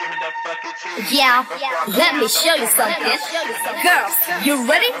Yeah, let me show you something. Girls, you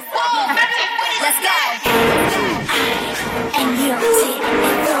ready? Let's go. And you see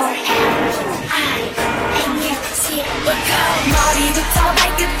머리부터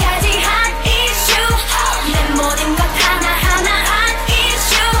발끝까지 한 이슈. 내 모든 것 하나하나 한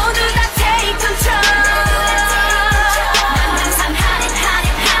이슈. 모두 다 take control. 난 항상 한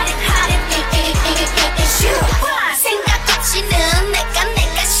issue. 생각 없이는 내가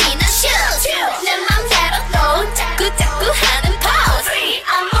신은 shoes. 내 맘대로 또 자꾸 하는 pose.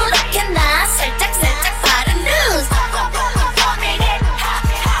 아무렇게나 살짝 바른 loose.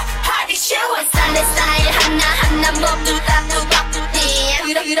 Party show. 내 스타일 하나하나 모두 다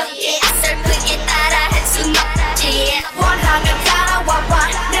그렇게 어설프게 따라할 순 없지. 원하면 따라와봐.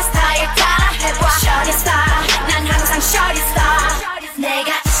 내 스타일 따라해봐. Shorty star. 난 항상 shorty star. 내가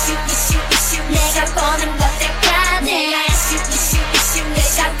issue. 내가 보는 것들까. 내가 issue.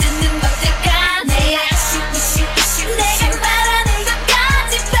 내가 듣는 것들까. 내가 issue. 내가 말하는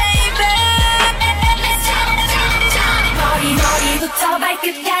것까지 baby. 머리부터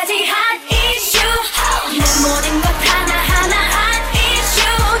발끝까지 한 issue. 내 모든 것 하나하나 한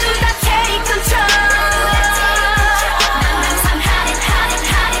issue. 모두 다 take control. 난 항상 한 issue.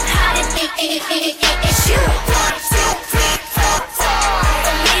 1, 2, 3, 4, 4.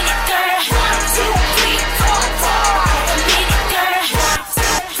 A minute girl. 1, 2, 3, 4, 4. A minute girl. 1, 2,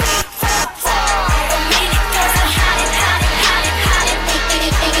 3, 4, 4. A minute girl. 한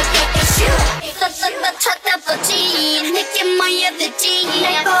issue. 또 쳐다보지. 내게 모여들지. 날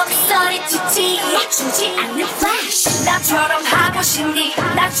보고 소리치지. 멈추지 않는 flash. 나처럼 하고 싶니?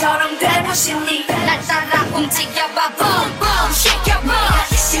 나처럼 되고 싶니? 날 따라 움직여봐. Boom boom shake your bum.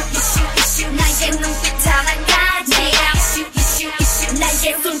 issue. 나의 눈빛 하나가 내가 issue.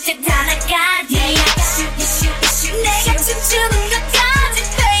 나의 손짓 하나가 내가 issue. 내가 춤추는 것까지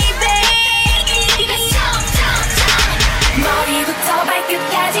baby. 머리부터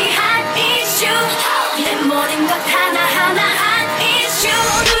발끝까지 한 issue. 내 모든 것 하나하나 한 issue.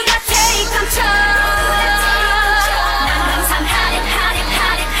 모두 다 take control.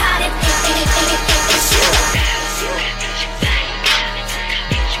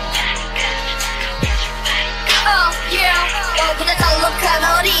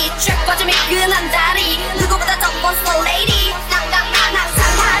 쭉 빠져 미끈한 다리. 누구보다 더 멋있어 lady. 난 항상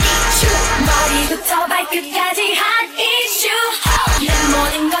한 issue. 머리부터 발끝까지 한 issue. 내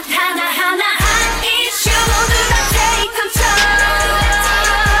모든 것 하나하나 한 issue. 모두 다 take control.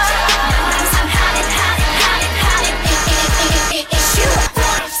 난 항상 한 issue. 1, 2,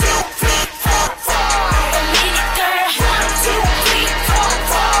 3, 4, 4. A minute girl. 1, 2, 3, 4,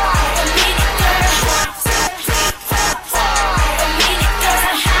 4. A minute girl. 1, 2, 3, 4, 4. A minute girl.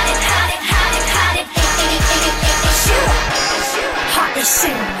 Hot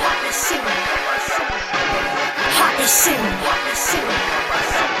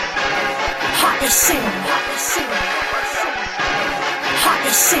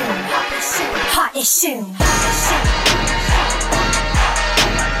issue. Hot issue.